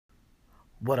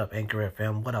What up, Anchor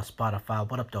FM? What up, Spotify?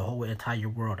 What up, the whole entire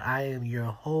world? I am your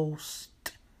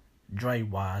host, Dre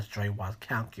Wise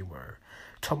Conqueror.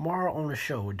 Tomorrow on the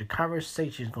show, the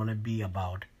conversation is going to be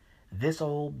about this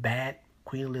old bad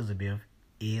Queen Elizabeth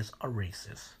is a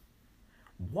racist.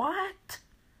 What?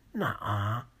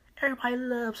 Nuh-uh. Everybody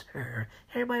loves her.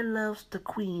 Everybody loves the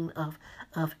Queen of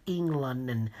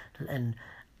England and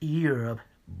Europe.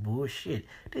 Bullshit.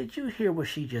 Did you hear what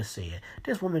she just said?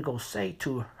 This woman gonna say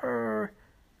to her,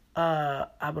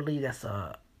 I believe that's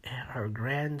her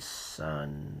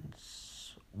grandson's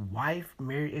wife,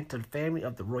 married into the family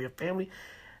of the royal family.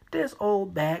 This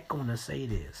old bat gonna say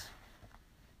this: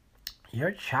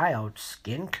 your child's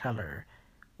skin color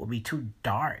will be too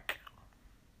dark.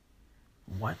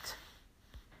 What?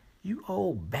 You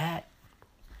old bat.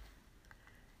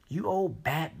 You old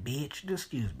bat bitch.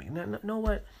 Excuse me. Know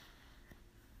what?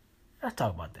 Let's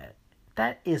talk about that.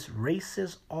 That is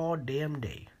racist all damn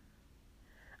day.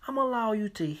 I'm going to allow you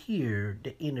to hear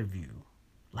the interview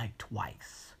like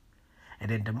twice. And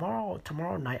then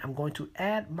tomorrow night, I'm going to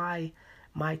add my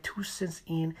 2 cents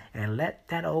in and let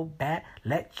that old bat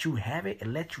let you have it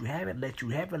and let you have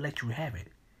it.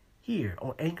 Here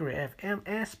on Anchor FM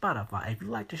and Spotify. If you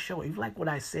like the show, if you like what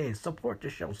I said, support the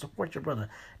show, support your brother.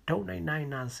 Donate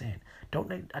 99 cents,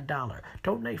 donate $1,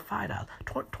 donate $5,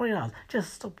 $20.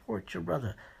 Just support your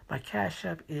brother. My cash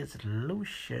app is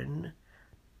Lucian,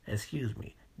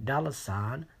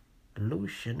 $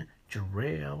 Lucian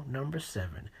Jarrell number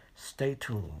 7. Stay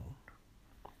tuned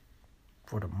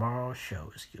for tomorrow's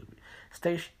show.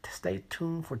 Stay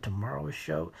tuned for tomorrow's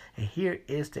show. And here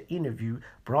is the interview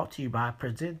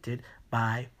presented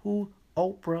by who?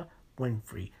 Oprah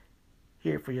Winfrey.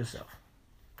 Hear it for yourself.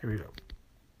 Here we go.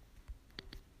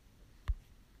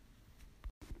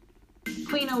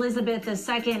 Queen Elizabeth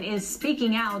II is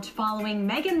speaking out following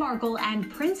Meghan Markle and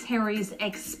Prince Harry's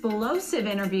explosive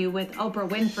interview with Oprah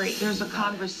Winfrey. There's a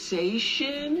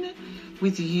conversation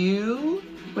with you?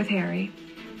 With Harry.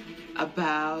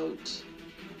 About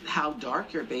how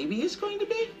dark your baby is going to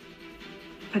be?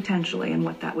 Potentially, and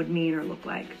what that would mean or look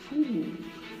like. Ooh.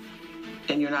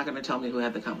 And you're not going to tell me who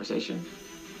had the conversation?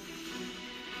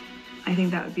 I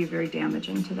think that would be very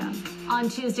damaging to them. On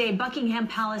Tuesday, Buckingham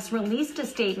Palace released a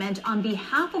statement on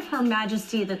behalf of Her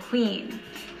Majesty the Queen.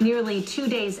 Nearly 2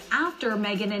 days after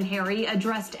Meghan and Harry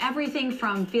addressed everything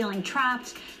from feeling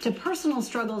trapped to personal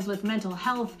struggles with mental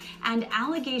health and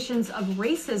allegations of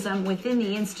racism within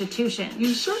the institution.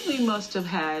 You certainly must have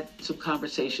had some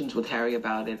conversations with Harry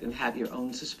about it and have your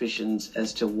own suspicions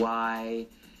as to why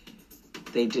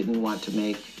they didn't want to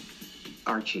make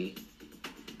Archie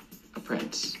a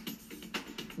prince.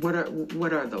 What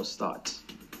are those thoughts?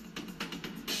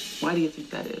 Why do you think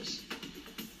that is?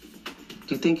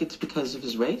 Do you think it's because of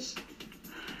his race?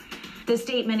 The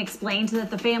statement explained that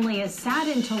the family is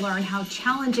saddened to learn how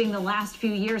challenging the last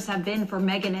few years have been for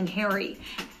Meghan and Harry,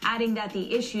 adding that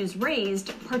the issues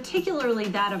raised, particularly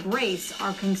that of race,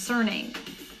 are concerning.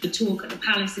 The talk at the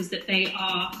palace is that they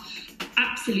are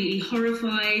absolutely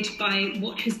horrified by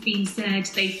what has been said.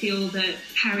 They feel that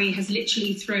Harry has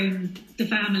literally thrown the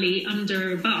family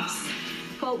under a bus.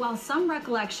 Quote, while some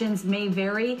recollections may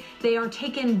vary, they are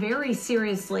taken very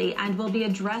seriously and will be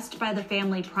addressed by the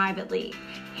family privately.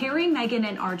 Harry, Meghan,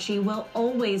 and Archie will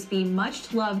always be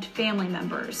much-loved family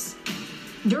members.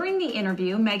 During the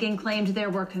interview, Meghan claimed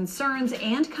there were concerns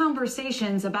and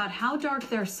conversations about how dark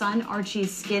their son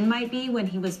Archie's skin might be when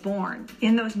he was born.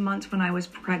 In those months when I was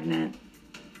pregnant,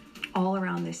 all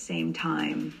around this same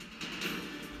time,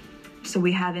 so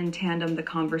we had in tandem the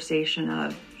conversation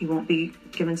of he won't be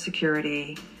given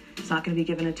security, he's not going to be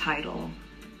given a title,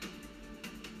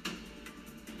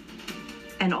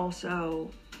 and also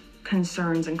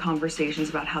concerns and conversations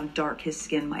about how dark his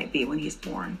skin might be when he's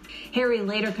born. Harry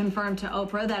later confirmed to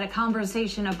Oprah that a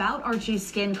conversation about Archie's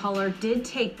skin color did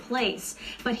take place,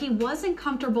 but he wasn't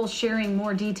comfortable sharing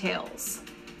more details.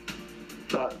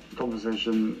 That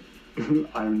conversation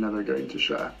I'm never going to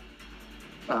share.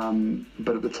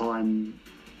 But at the time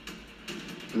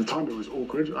it was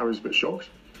awkward. I was a bit shocked.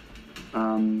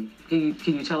 Can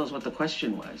you tell us what the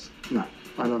question was? No,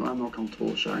 I'm not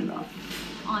comfortable sharing that.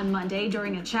 On Monday,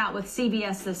 during a chat with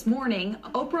CBS This Morning,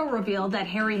 Oprah revealed that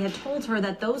Harry had told her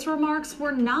that those remarks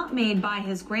were not made by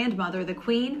his grandmother, the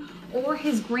Queen, or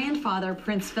his grandfather,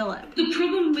 Prince Philip. The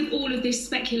problem with all of this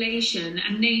speculation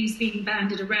and names being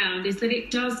bandied around is that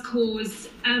it does cause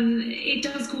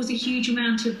a huge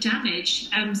amount of damage.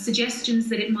 Suggestions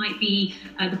that it might be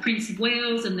the Prince of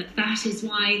Wales and that is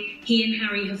why he and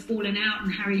Harry have fallen out,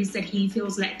 and Harry has said he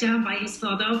feels let down by his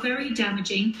father, are very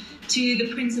damaging to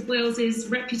the Prince of Wales's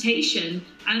reputation,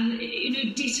 and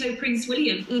ditto Prince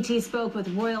William. ET spoke with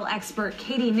royal expert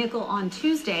Katie Nicholl on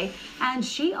Tuesday, and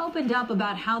she opened up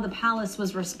about how the palace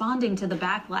was responding to the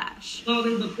backlash. While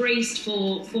they were braced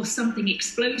for something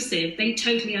explosive, they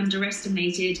totally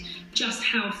underestimated just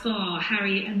how far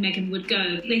Harry and Meghan would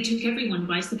go. They took everyone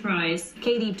by surprise.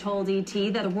 Katie told ET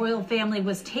that the royal family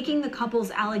was taking the couple's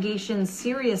allegations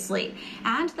seriously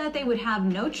and that they would have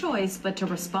no choice but to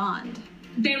respond.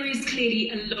 There is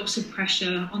clearly a lot of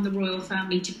pressure on the royal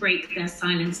family to break their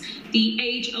silence. The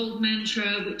age-old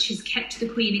mantra, which has kept the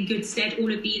Queen in good stead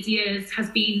all of these years, has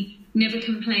been never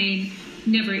complain,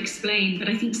 never explain. But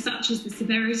I think such is the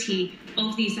severity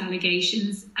of these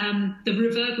allegations, the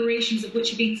reverberations of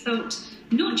which are being felt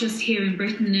not just here in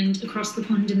Britain and across the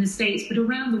pond in the States, but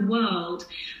around the world,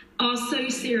 are so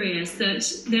serious that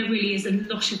there really is a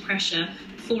lot of pressure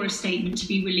for a statement to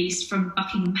be released from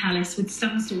Buckingham Palace with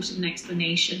some sort of an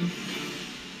explanation.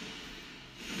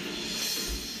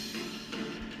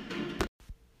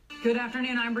 Good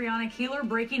afternoon, I'm Brianna Keeler,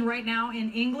 breaking right now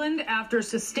in England after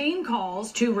sustained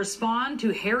calls to respond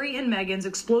to Harry and Meghan's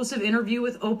explosive interview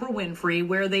with Oprah Winfrey,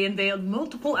 where they unveiled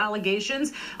multiple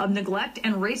allegations of neglect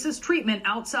and racist treatment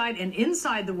outside and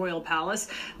inside the royal palace.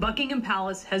 Buckingham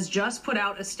Palace has just put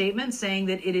out a statement saying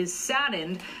that it is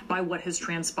saddened by what has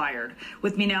transpired.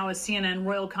 With me now is CNN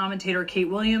royal commentator Kate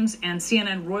Williams and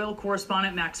CNN royal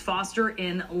correspondent Max Foster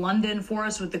in London for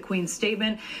us with the Queen's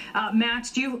statement.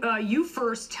 Max, you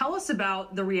first tell us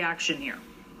about the reaction here.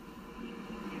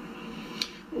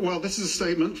 Well, this is a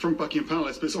statement from Buckingham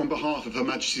Palace, but it's on behalf of Her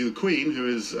Majesty the Queen, who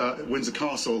is at Windsor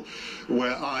Castle,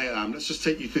 where I am. Let's just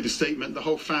take you through the statement. The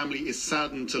whole family is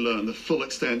saddened to learn the full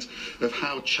extent of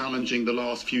how challenging the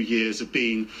last few years have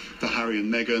been for Harry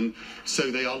and Meghan.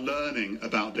 So they are learning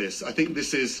about this. I think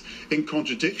this is in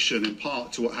contradiction, in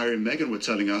part, to what Harry and Meghan were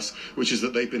telling us, which is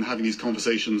that they've been having these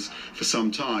conversations for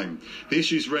some time. The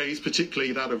issues raised,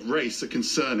 particularly that of race, are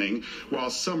concerning. While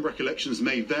some recollections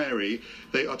may vary,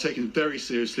 they are taken very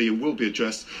seriously and will be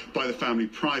addressed by the family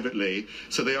privately.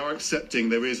 So they are accepting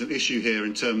there is an issue here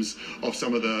in terms of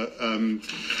some of the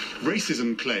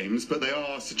racism claims, but they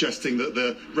are suggesting that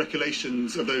the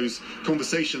recollections of those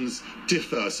conversations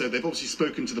differ. So they've obviously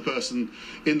spoken to the person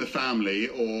in the family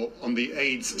or on the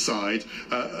aides side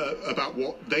about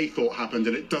what they thought happened,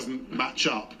 and it doesn't match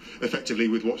up effectively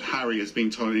with what Harry has been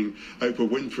telling Oprah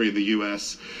Winfrey in the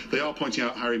US. They are pointing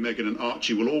out Harry, Meghan and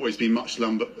Archie will always be much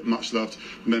loved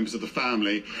members of the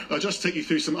family. I'll just take you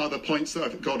through some other points that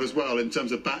I've got as well in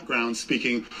terms of background,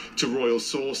 speaking to royal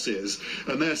sources.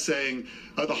 And they're saying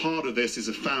at the heart of this is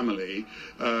a family,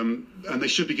 and they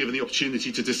should be given the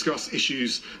opportunity to discuss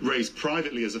issues raised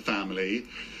privately as a family.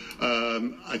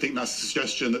 I think that's a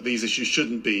suggestion that these issues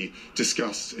shouldn't be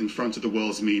discussed in front of the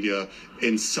world's media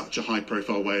in such a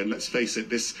high-profile way. And let's face it,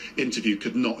 this interview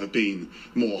could not have been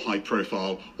more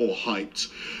high-profile or hyped.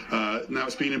 Now,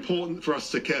 it's been important for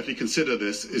us to carefully consider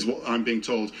this, is what I'm being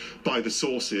told by the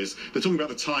sources. They're talking about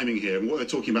the timing here, and what they're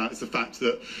talking about is the fact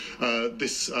that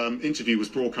this interview was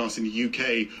broadcast in the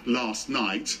UK last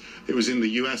night. It was in the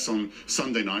US on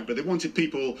Sunday night, but they wanted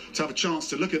people to have a chance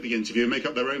to look at the interview and make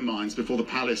up their own minds before the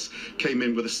palace came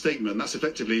in with a statement. That's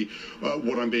effectively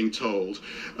what I'm being told.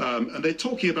 And they're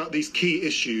talking about these key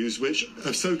issues which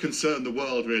have so concerned the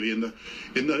world really in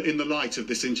the light of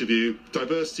this interview: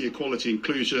 diversity, equality,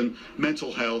 inclusion,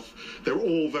 mental health. They're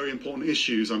all very important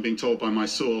issues, I'm being told by my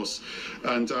source,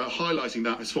 and highlighting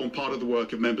that has formed part of the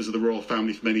work of members of the royal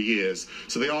family for many years.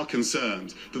 So they are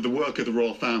concerned that the work of the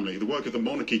royal family, the work of the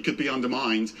monarchy, could be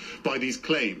undermined by these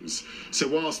claims. So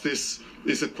whilst this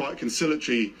is a quite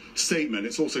conciliatory statement,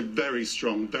 it's also very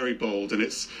strong, very bold, and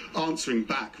it's answering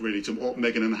back really to what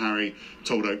Meghan and Harry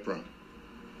told Oprah.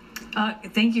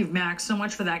 Thank you, Max, so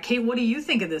much for that. Kate, what do you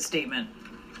think of this statement?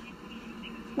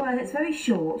 Well, it's very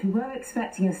short. We were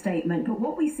expecting a statement, but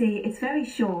what we see, it's very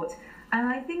short. And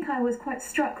I think I was quite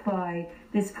struck by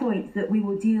this point that we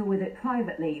will deal with it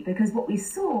privately, because what we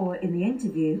saw in the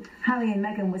interview, Harry and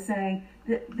Meghan were saying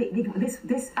that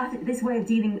this way of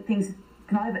dealing with things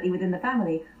privately within the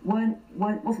family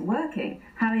wasn't working.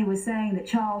 Harry was saying that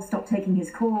Charles stopped taking his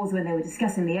calls when they were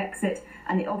discussing the exit,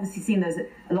 and it obviously seemed there was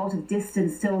a lot of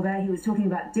distance still there. He was talking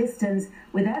about distance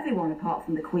with everyone apart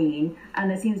from the Queen, and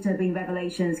there seems to have been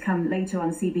revelations come later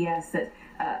on CBS that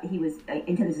he was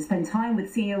intended to spend time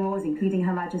with senior royals, including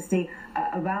Her Majesty,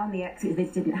 around the exit.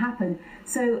 This didn't happen.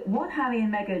 So what Harry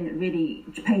and Meghan really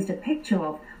painted a picture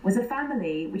of was a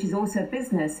family, which is also a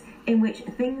business, in which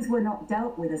things were not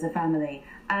dealt with as a family.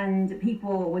 and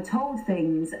people were told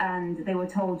things and they were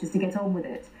told just to get on with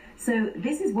it. So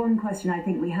this is one question I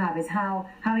think we have, is how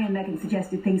Harry and Meghan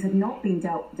suggested things had not been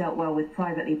dealt well with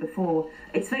privately before.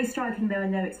 It's very striking there are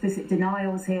no explicit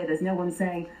denials here. There's no one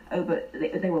saying, oh, but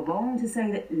they were wrong to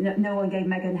say that no one gave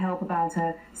Meghan help about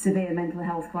her severe mental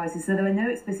health crisis. So there are no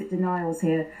explicit denials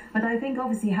here. But I think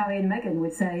obviously Harry and Meghan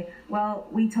would say, well,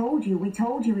 we told you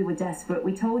we were desperate.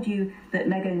 We told you that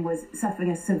Meghan was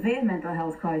suffering a severe mental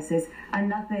health crisis and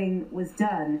nothing was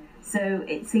done. So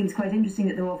it seems quite interesting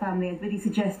that the royal family is really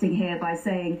suggesting here by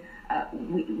saying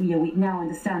we now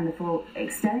understand the full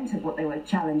extent of what they were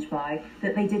challenged by,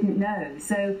 that they didn't know.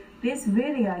 So this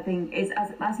really, I think, is,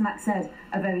 as Max said,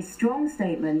 a very strong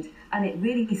statement, and it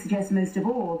really suggests most of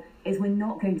all is we're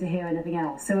not going to hear anything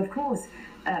else. So of course,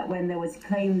 when there was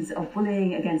claims of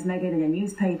bullying against Meghan in a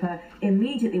newspaper,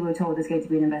 immediately we were told there's going to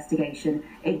be an investigation.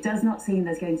 It does not seem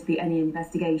there's going to be any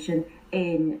investigation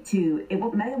into it.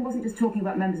 Meghan wasn't just talking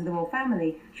about members of the royal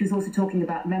family, she was also talking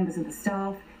about members of the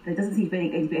staff. There doesn't seem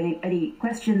to be any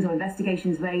questions or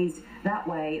investigations raised that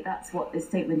way. That's what this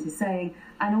statement is saying.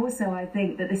 And also, I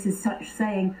think that this is such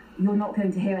saying you're not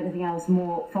going to hear anything else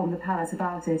more from the palace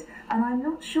about it. And I'm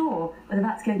not sure whether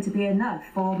that's going to be enough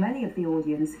for many of the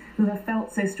audience who have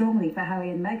felt so strongly for Harry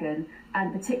and Meghan,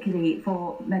 and particularly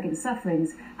for Meghan's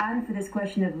sufferings, and for this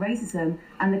question of racism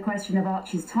and the question of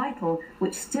Archie's title,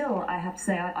 which still, I have to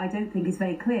say, I don't think is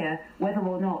very clear whether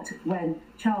or not, when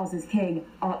Charles is king,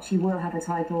 Archie will have a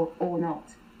title or not.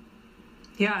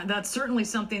 Yeah, that's certainly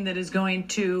something that is going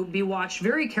to be watched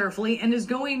very carefully and is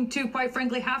going to, quite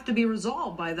frankly, have to be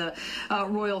resolved by the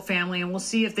royal family. And we'll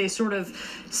see if they sort of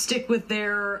stick with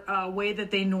their way that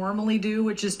they normally do,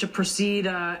 which is to proceed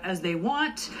as they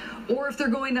want, or if they're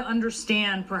going to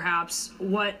understand perhaps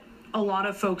what a lot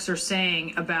of folks are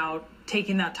saying about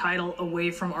taking that title away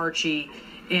from Archie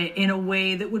in a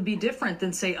way that would be different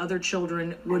than, say, other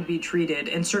children would be treated,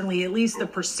 and certainly at least the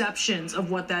perceptions of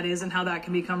what that is and how that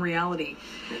can become reality.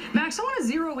 Max, I want to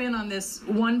zero in on this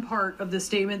one part of the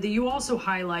statement that you also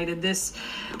highlighted, this,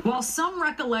 while some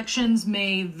recollections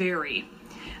may vary,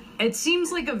 it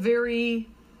seems like a very,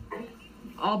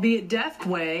 albeit deft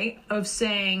way of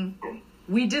saying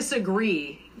we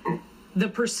disagree. The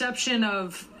perception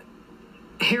of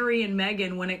Harry and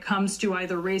Meghan when it comes to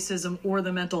either racism or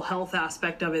the mental health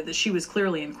aspect of it, that she was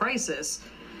clearly in crisis,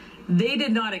 they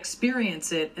did not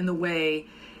experience it in the way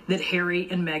that Harry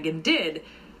and Meghan did.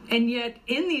 And yet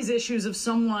in these issues of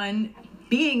someone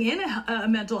being in a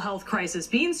mental health crisis,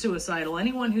 being suicidal,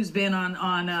 anyone who's been on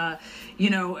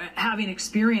having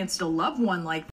experienced a loved one like